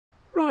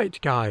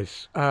Right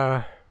guys,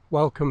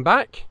 welcome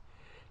back.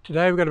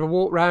 Today we're going to have a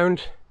walk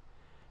round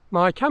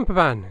my camper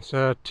van. It's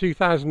a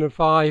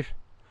 2005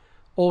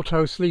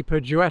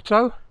 Autosleeper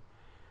Duetto,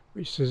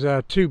 which is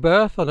a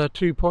 2-berth on a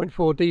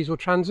 2.4 diesel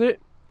Transit.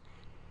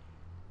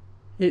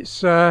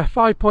 It's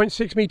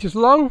 5.6 metres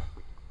long.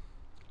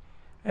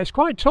 It's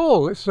quite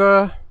tall. It's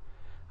about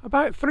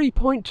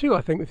 3.2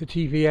 I think with the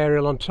TV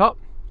aerial on top,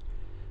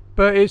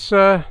 but it's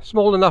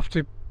small enough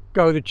to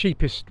go the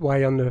cheapest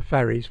way on the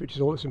ferries, which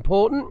is all that's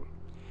important.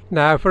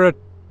 Now, for a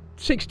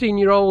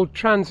 16-year-old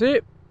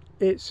Transit,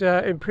 it's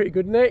in pretty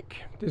good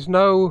nick. There's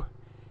no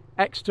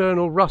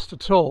external rust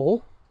at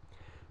all.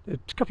 There's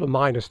a couple of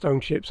minor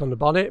stone chips on the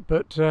bonnet,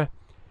 but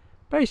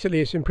basically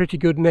it's in pretty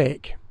good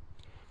nick.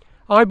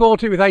 I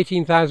bought it with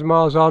 18,000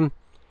 miles on.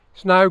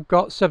 It's now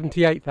got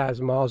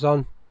 78,000 miles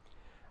on.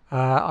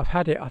 I've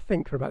had it, I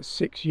think, for about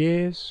 6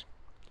 years,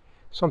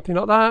 something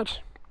like that.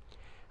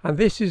 And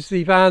this is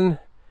the van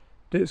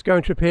that's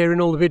going to appear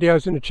in all the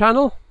videos in the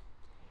channel,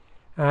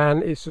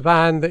 and it's the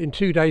van that in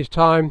 2 days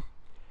time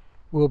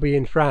will be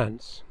in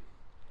France.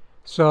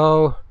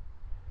 So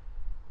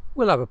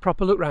we'll have a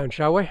proper look round,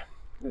 shall we?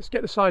 Let's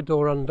get the side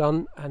door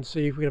undone and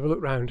see if we have a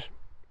look round.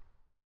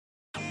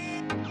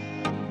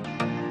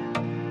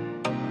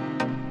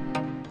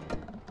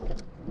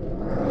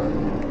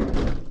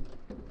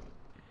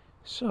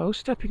 So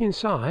stepping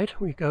inside,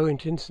 we go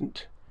into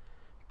instant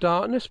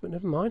darkness, but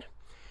never mind.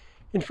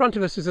 In front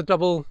of us is a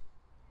double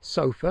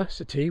sofa,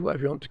 settee,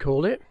 whatever you want to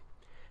call it,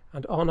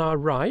 and on our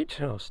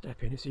right, I'll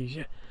step in, it's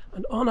easier,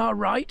 and on our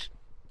right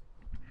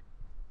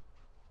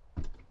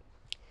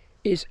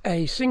is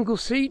a single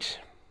seat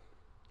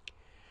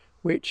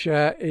which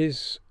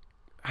has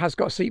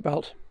got a seat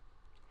belt,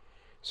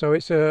 so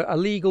it's a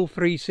legal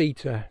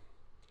 3-seater,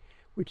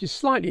 which is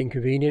slightly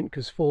inconvenient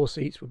because 4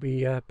 seats would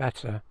be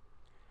better.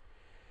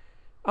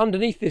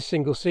 Underneath this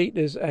single seat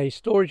there's a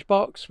storage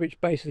box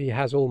which basically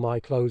has all my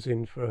clothes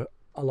in for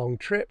a long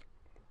trip.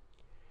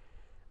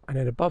 And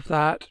then above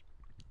that,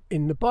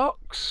 in the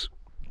box,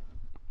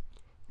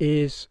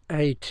 is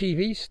a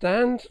TV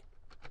stand.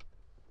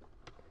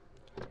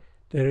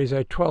 There is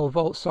a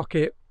 12-volt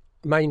socket,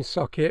 main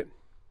socket,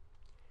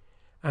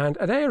 and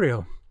an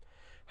aerial.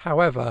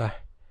 However,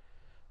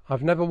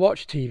 I've never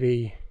watched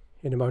TV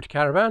in a motor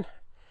caravan,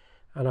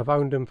 and I've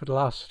owned them for the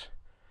last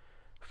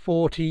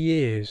 40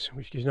 years,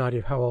 which gives an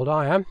idea of how old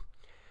I am.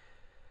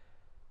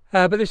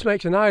 But this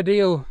makes an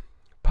ideal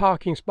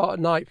parking spot at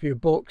night for your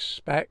books,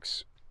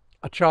 specs,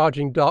 a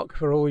charging dock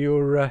for all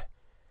your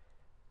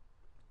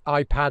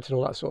iPads and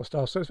all that sort of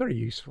stuff, so it's very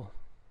useful.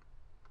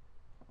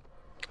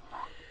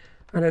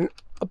 And then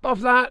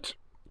above that,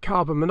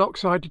 carbon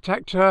monoxide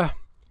detector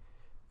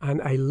and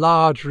a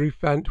large roof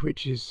vent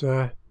which is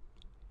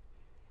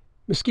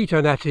mosquito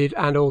netted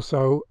and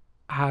also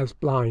has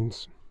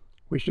blinds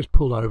which just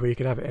pull over. You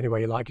can have it any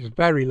way you like. It's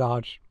very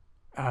large,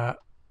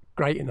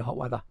 great in the hot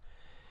weather.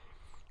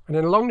 And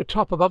then along the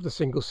top above the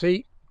single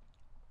seat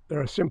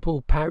there are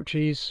simple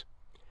pouches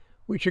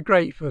which are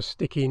great for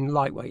sticking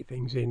lightweight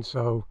things in.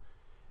 So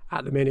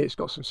at the minute it's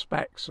got some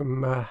specs,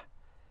 some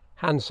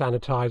hand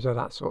sanitizer,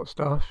 that sort of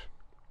stuff.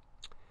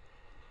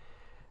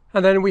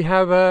 And then we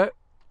have a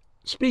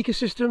speaker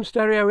system,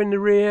 stereo in the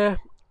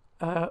rear,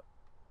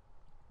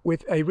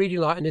 with a reading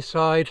light on this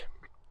side,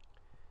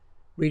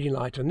 reading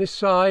light on this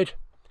side,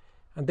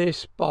 and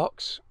this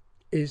box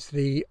is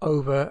the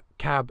over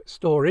cab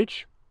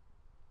storage,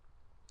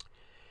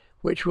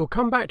 which we'll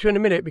come back to in a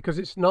minute because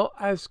it's not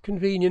as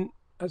convenient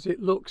as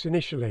it looks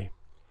initially.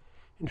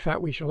 In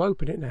fact, we shall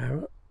open it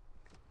now.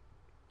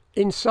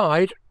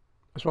 Inside,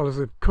 as well as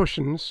the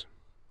cushions,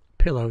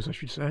 pillows I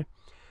should say,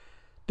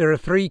 there are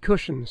 3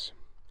 cushions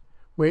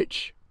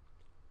which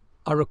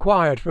are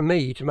required for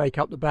me to make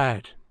up the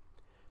bed.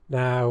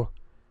 Now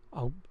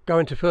I'll go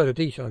into further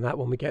detail on that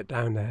when we get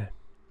down there.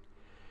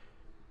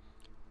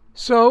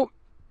 So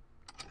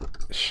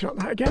shut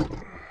that again.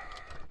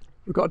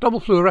 We've got a double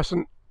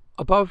fluorescent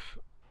above,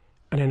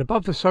 and then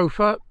above the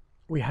sofa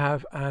we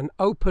have an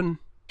open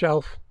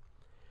shelf,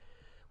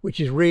 which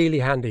is really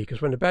handy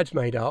because when the bed's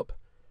made up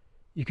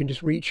you can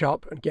just reach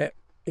up and get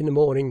in the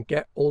morning,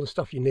 get all the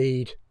stuff you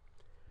need.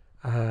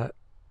 Very,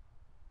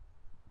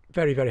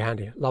 very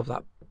handy. Love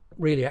that.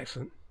 Really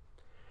excellent.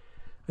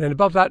 And then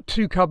above that,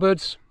 2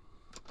 cupboards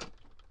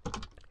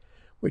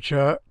which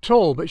are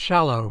tall but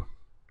shallow.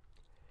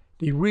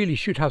 You really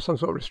should have some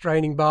sort of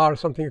restraining bar or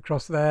something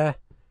across there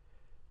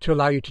to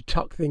allow you to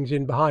tuck things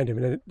in behind them,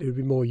 and then it would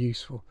be more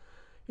useful.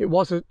 It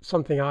was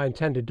something I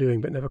intended doing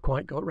but never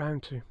quite got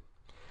round to.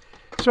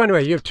 So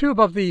anyway, you have 2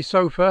 above the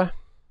sofa,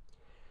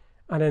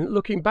 and then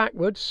looking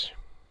backwards,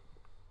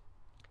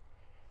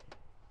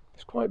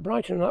 it's quite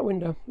bright in that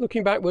window.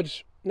 Looking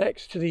backwards,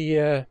 next to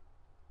the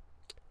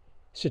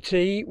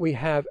settee we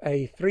have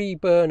a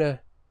 3-burner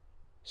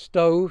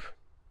stove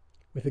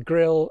with a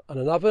grill and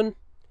an oven.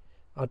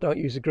 I don't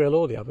use the grill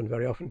or the oven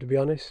very often, to be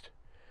honest.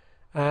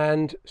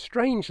 And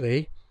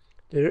strangely,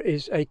 there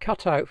is a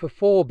cutout for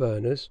 4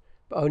 burners,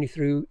 but only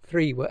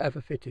 3 were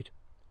ever fitted.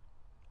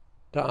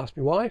 Don't ask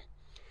me why.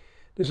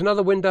 There's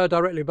another window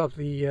directly above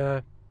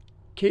the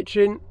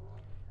kitchen,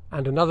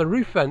 and another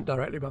roof vent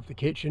directly above the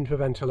kitchen for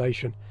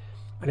ventilation,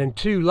 and then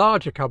two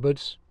larger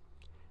cupboards.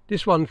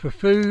 This one for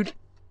food,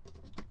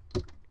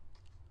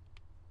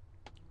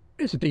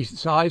 it's a decent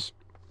size,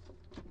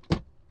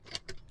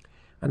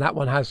 and that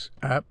one has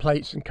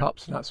plates and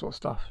cups and that sort of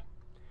stuff.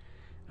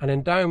 And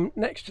then down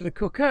next to the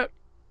cooker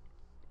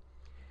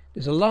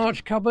there's a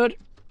large cupboard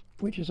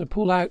which is a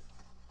pull out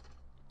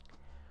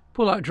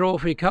drawer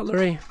for your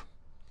cutlery,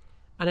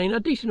 and then a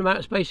decent amount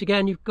of space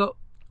again. You've got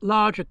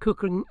larger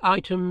cooking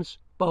items,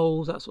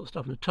 bowls, that sort of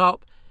stuff on the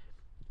top,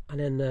 and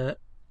then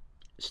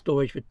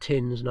storage for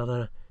tins and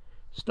other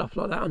stuff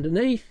like that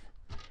underneath.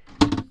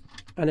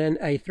 And then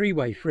a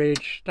three-way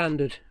fridge,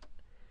 standard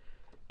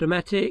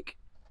Dometic,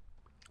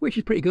 which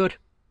is pretty good.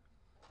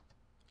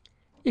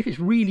 If it's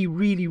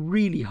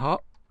really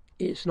hot,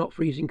 it's not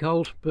freezing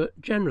cold, but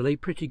generally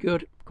pretty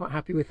good. Quite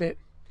happy with it.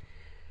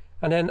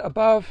 And then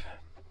above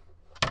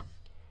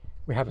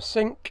we have a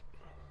sink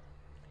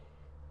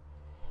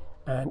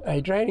and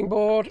a draining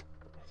board,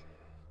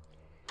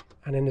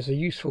 and then there's a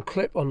useful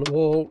clip on the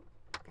wall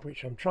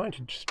which I'm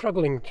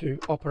struggling to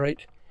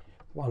operate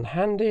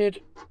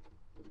one-handed.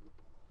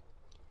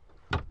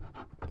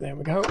 There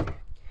we go,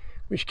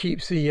 which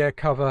keeps the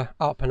cover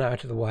up and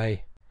out of the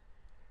way.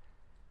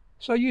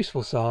 So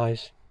useful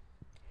size.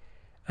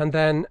 And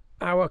then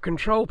our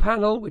control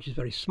panel, which is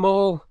very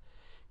small.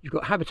 You've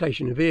got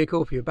habitation and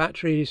vehicle for your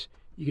batteries.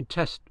 You can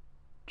test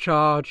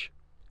charge.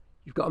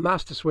 You've got a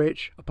master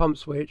switch, a pump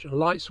switch, and a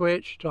light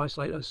switch to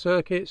isolate those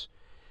circuits.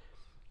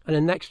 And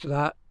then next to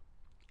that,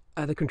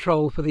 the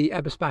control for the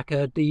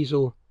Eberspacher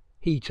diesel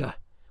heater,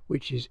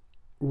 which is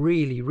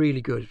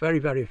really good,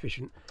 very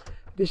efficient.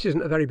 This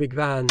isn't a very big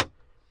van,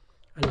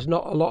 and there's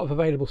not a lot of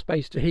available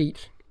space to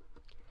heat.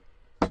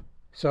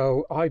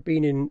 So I've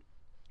been in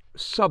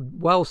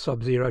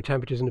sub-zero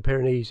temperatures in the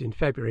Pyrenees in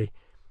February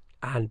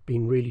and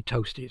been really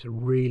toasty. It's a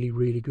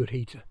really good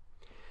heater.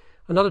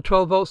 Another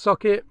 12-volt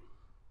socket,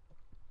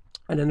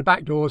 and then the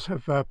back doors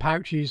have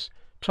pouches,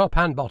 top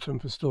and bottom,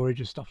 for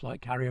storage of stuff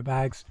like carrier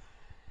bags.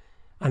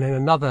 And then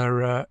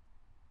another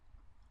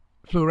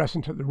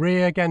fluorescent at the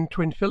rear, again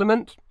twin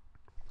filament.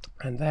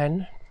 And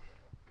then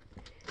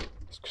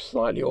it's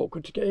slightly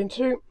awkward to get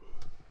into.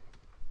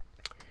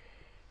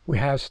 We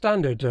have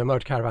standard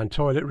motor caravan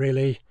toilet,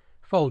 really,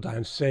 fold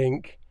down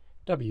sink,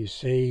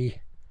 WC,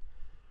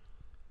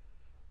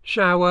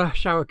 shower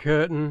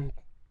curtain,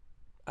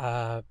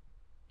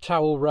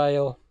 towel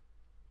rail,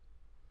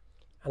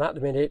 and at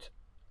the minute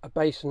a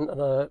basin and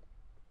a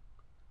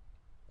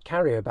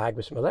carrier bag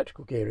with some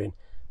electrical gear in,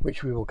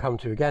 which we will come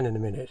to again in a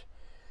minute.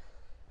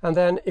 And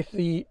then if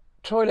the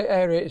toilet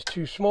area is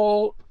too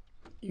small,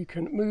 you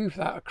can move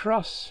that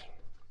across.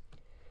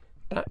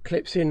 That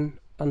clips in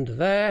under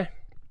there.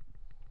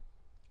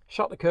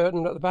 Shut the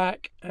curtain at the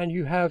back, and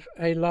you have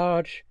a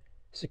large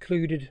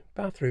secluded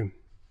bathroom,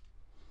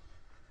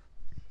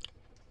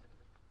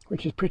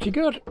 which is pretty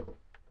good.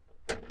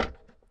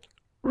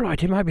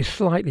 Right, it might be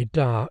slightly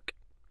dark,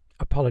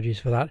 apologies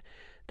for that.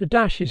 The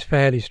dash is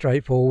fairly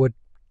straightforward.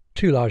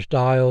 Two large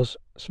dials,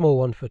 small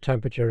one for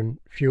temperature and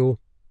fuel,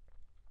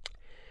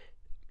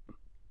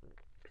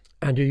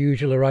 and your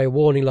usual array of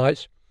warning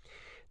lights.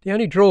 The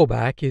only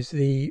drawback is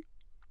the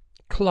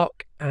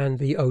clock and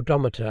the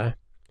odometer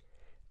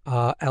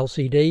are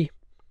LCD,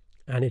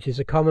 and it is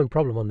a common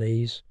problem on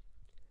these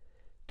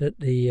that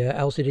the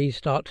LCDs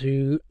start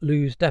to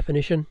lose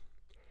definition,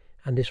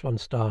 and this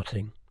one's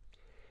starting.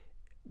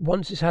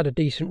 Once it's had a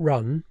decent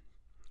run,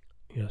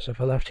 you know, so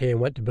if I left here and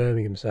went to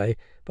Birmingham, say,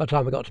 by the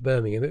time I got to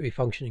Birmingham it'd be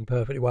functioning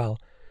perfectly well,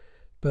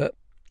 but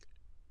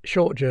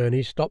short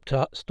journeys, stop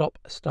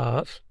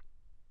start,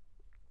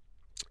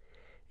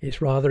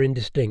 it's rather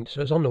indistinct,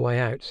 so it's on the way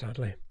out,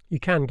 sadly. You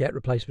can get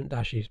replacement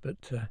dashes, but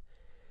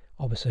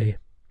obviously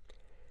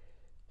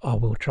I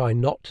will try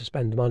not to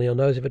spend the money on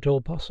those if at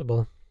all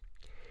possible.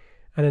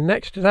 And then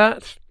next to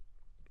that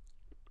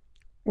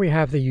we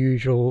have the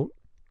usual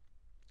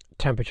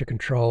temperature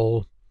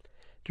control.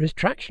 There is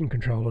traction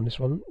control on this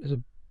one,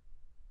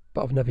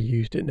 but I've never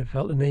used it, never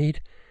felt the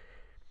need.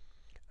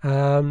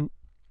 And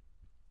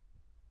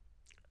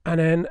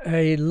then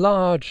a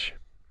large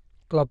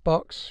glove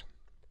box.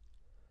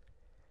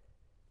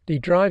 The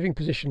driving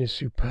position is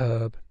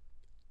superb.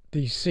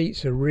 These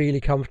seats are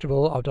really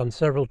comfortable. I've done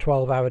several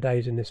 12-hour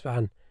days in this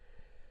van,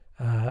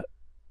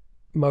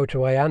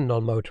 motorway and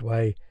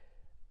non-motorway,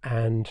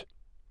 and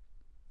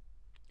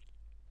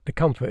the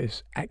comfort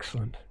is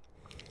excellent.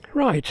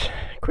 Right,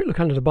 quick look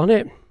under the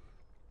bonnet.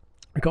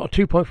 We've got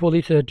a 2.4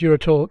 litre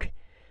Duratorque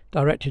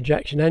direct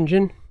injection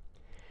engine.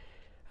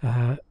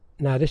 Now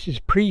this is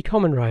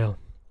pre-common rail,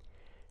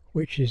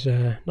 which is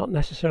not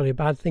necessarily a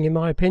bad thing in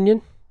my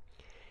opinion.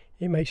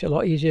 It makes it a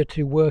lot easier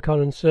to work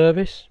on and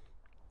service.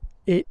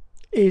 It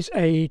is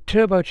a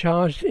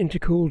turbocharged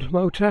intercooled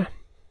motor,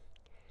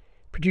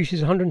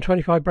 produces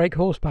 125 brake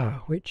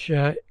horsepower, which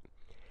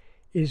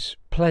is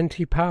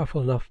plenty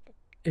powerful enough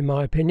in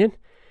my opinion.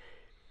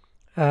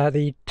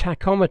 The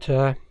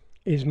tachometer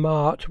is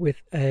marked with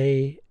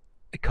a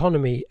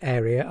economy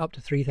area up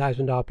to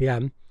 3000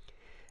 rpm,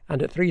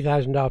 and at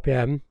 3000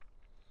 rpm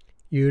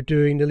you're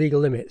doing the legal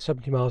limit,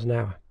 70 miles an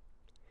hour.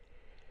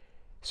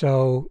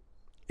 So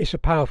it's a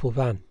powerful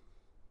van.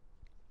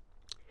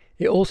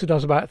 It also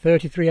does about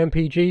 33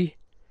 mpg.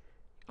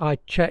 I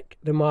check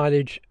the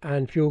mileage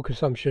and fuel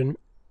consumption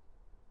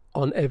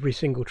on every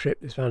single trip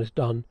this van has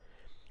done,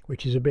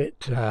 which is a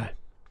bit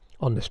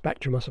on the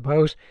spectrum, I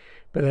suppose,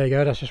 but there you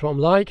go, that's just what I'm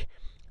like.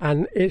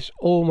 And it's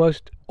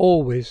almost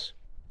always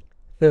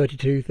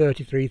 32,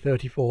 33,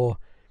 34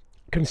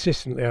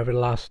 consistently over the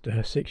last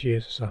 6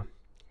 years or so.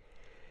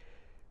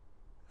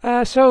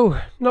 So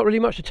not really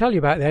much to tell you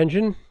about the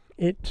engine.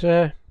 It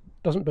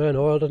doesn't burn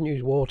oil, doesn't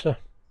use water.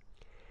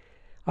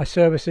 I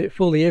service it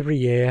fully every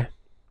year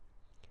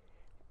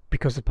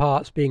because the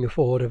parts, being a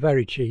Ford, are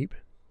very cheap,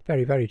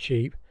 very, very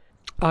cheap.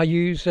 I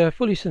use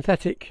fully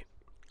synthetic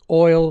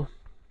oil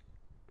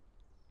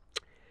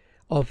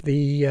of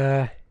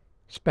the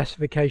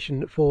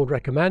specification that Ford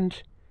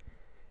recommend,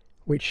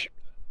 which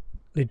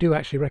they do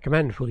actually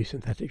recommend fully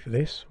synthetic for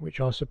this, which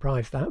I was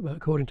surprised at, but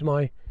according to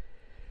my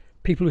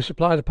people who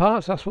supply the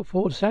parts, that's what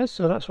Ford says,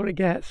 so that's what it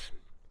gets.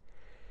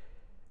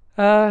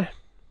 Not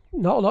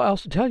a lot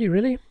else to tell you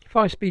really.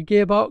 5-speed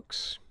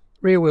gearbox,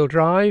 rear wheel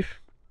drive.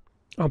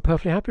 I'm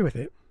perfectly happy with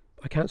it.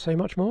 I can't say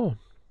much more.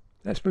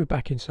 Let's move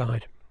back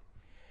inside.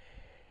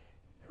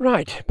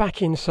 Right,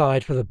 back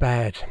inside for the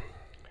bed.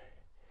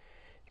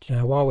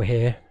 Now while we're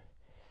here,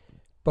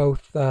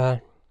 both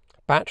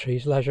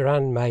batteries, leisure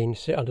and main,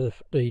 sit under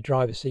the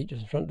driver's seat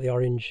just in front of the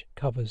orange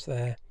covers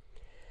there,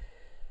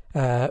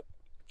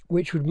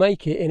 which would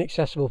make it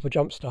inaccessible for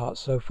jump starts.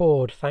 So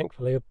Ford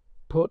thankfully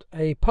put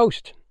a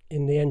post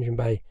in the engine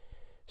bay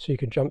so you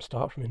can jump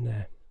start from in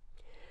there.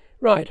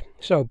 Right,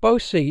 so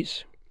both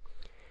seats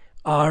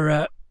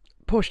are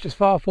pushed as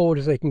far forward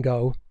as they can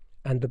go,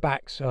 and the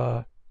backs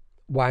are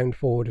wound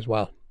forward as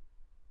well.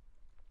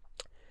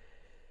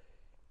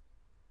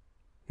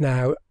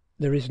 Now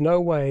there is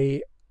no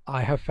way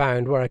I have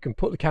found where I can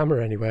put the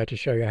camera anywhere to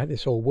show you how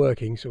this all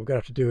working, so we're going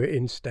to have to do it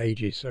in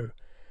stages, so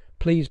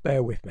please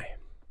bear with me.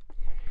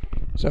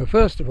 So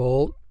first of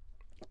all,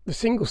 the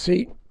single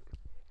seat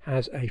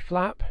has a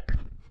flap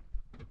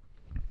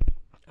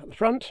at the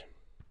front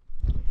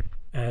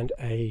and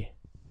a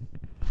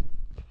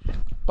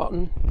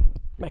button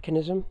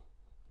mechanism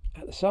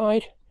at the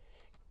side,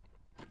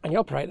 and you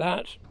operate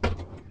that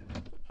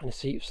and the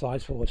seat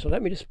slides forward. So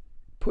let me just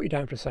put you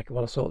down for a second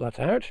while I sort that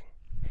out.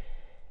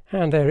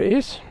 And there it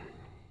is.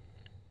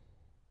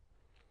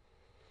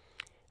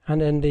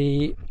 And then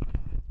the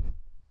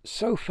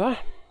sofa,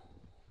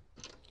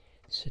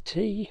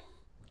 settee,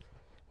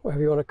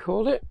 whatever you want to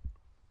call it,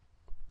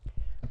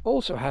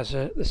 also has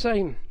the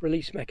same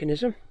release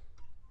mechanism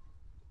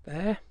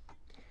there.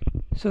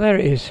 So there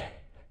it is,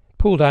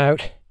 pulled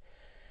out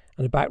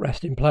and the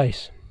backrest in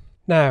place.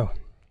 Now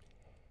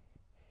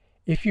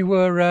if you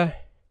were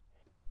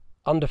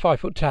under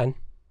 5'10",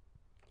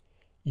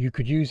 you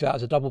could use that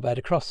as a double bed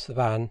across the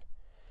van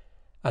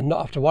and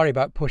not have to worry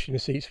about pushing the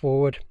seats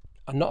forward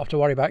and not have to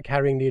worry about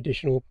carrying the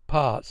additional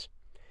parts.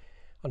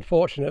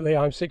 Unfortunately,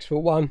 I'm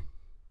 6'1"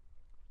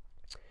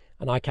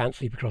 and I can't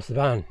sleep across the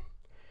van.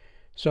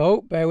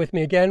 So bear with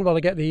me again while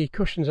I get the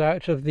cushions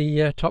out of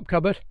the top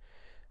cupboard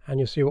and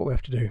you'll see what we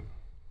have to do.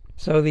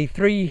 So the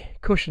 3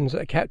 cushions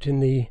that are kept in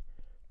the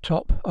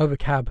top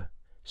overcab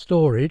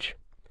storage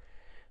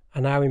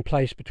are now in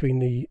place between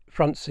the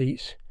front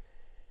seats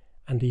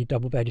and the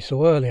double bed you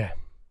saw earlier,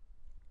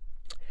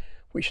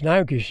 which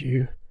now gives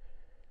you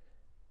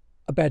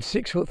a bed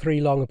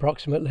 6'3" long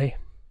approximately,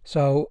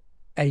 so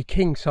a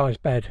king size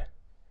bed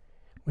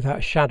without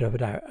a shadow of a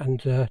doubt.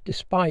 And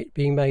despite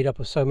being made up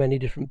of so many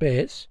different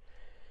bits,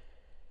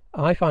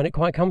 I find it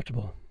quite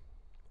comfortable.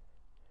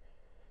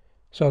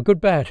 So a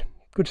good bed,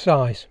 good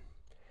size,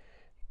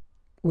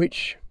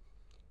 which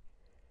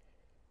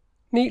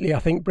neatly I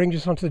think brings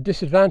us on to the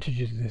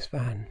disadvantages of this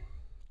van.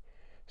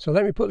 So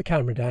let me put the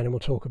camera down and we'll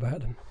talk about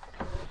them.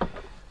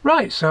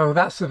 Right, so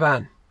that's the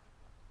van.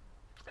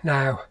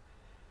 Now,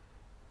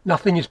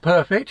 nothing is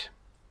perfect,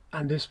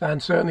 and this van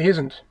certainly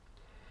isn't.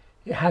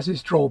 It has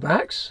its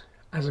drawbacks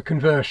as a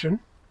conversion.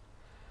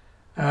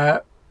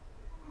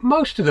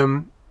 Most of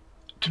them,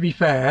 to be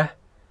fair,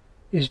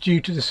 is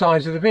due to the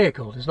size of the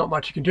vehicle. There's not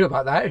much you can do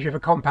about that. If you have a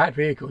compact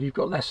vehicle, you've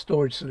got less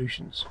storage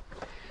solutions.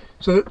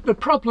 So the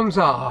problems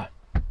are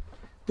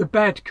the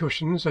bed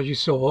cushions, as you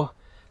saw,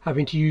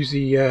 having to use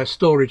the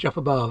storage up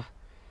above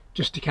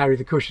just to carry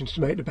the cushions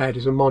to make the bed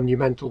is a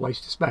monumental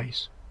waste of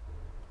space.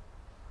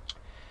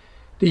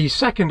 The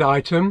second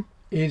item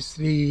is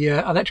the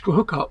electrical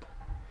hookup.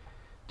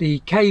 The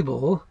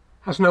cable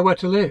has nowhere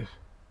to live.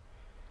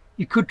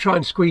 You could try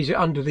and squeeze it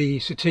under the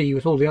settee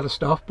with all the other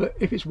stuff, but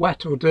if it's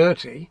wet or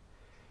dirty,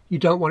 you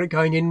don't want it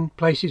going in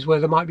places where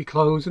there might be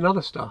clothes and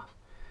other stuff.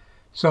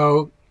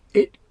 So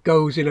it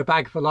goes in a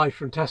bag for life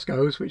from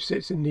Tesco's, which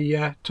sits in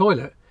the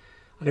toilet,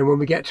 and then when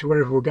we get to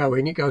wherever we're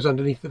going, it goes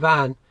underneath the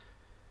van.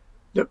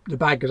 The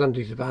bag goes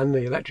underneath the van,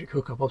 the electric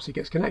hookup obviously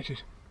gets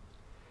connected.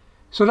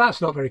 So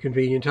that's not very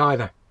convenient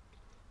either.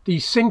 The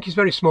sink is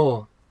very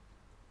small,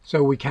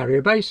 so we carry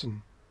a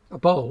basin, a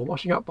bowl, a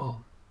washing up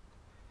bowl,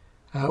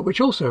 which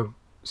also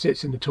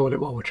sits in the toilet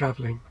while we're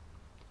travelling.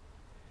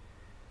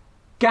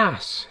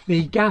 Gas.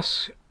 The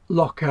gas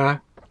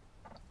locker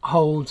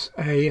holds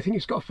I think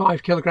it's got a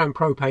 5 kilogram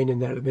propane in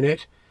there at the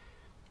minute,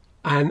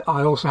 and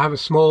I also have a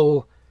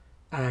small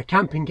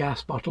camping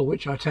gas bottle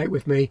which I take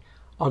with me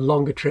on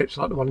longer trips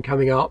like the one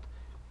coming up,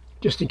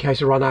 just in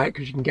case I run out,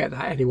 because you can get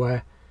that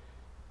anywhere.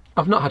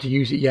 I've not had to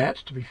use it yet,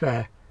 to be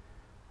fair,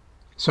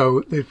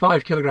 so the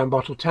 5 kilogram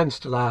bottle tends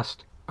to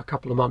last a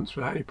couple of months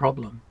without any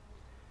problem.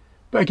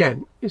 But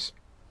again, it's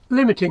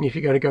limiting if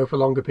you're going to go for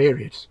longer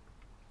periods.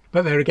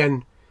 But there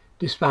again,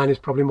 this van is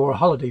probably more a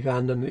holiday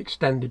van than an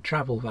extended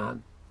travel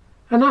van.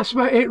 And that's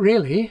about it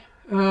really.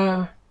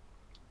 The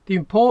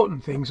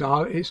important things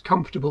are it's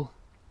comfortable.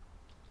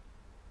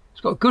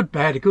 It's got a good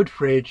bed, a good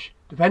fridge,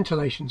 the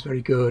ventilation's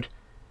very good,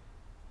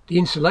 the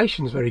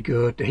insulation's very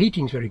good, the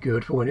heating's very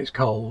good for when it's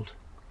cold.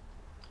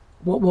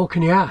 What more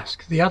can you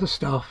ask? The other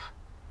stuff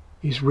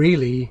is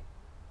really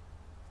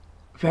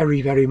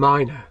very, very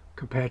minor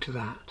compared to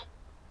that.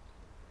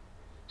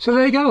 So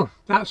there you go.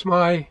 That's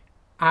my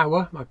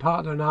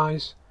partner and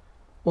I's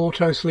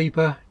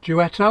Autosleeper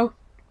Duetto.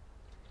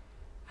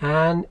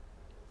 And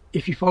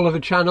if you follow the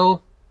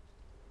channel,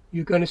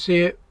 you're going to see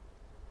it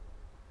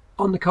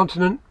on the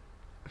continent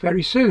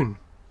very soon.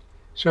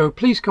 So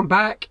please come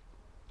back.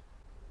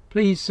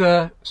 Please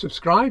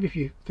subscribe if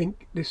you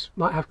think this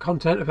might have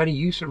content of any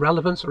use or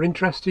relevance or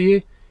interest to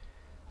you.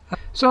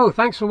 So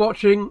thanks for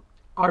watching.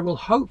 I will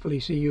hopefully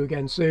see you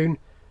again soon.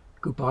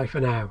 Goodbye for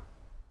now.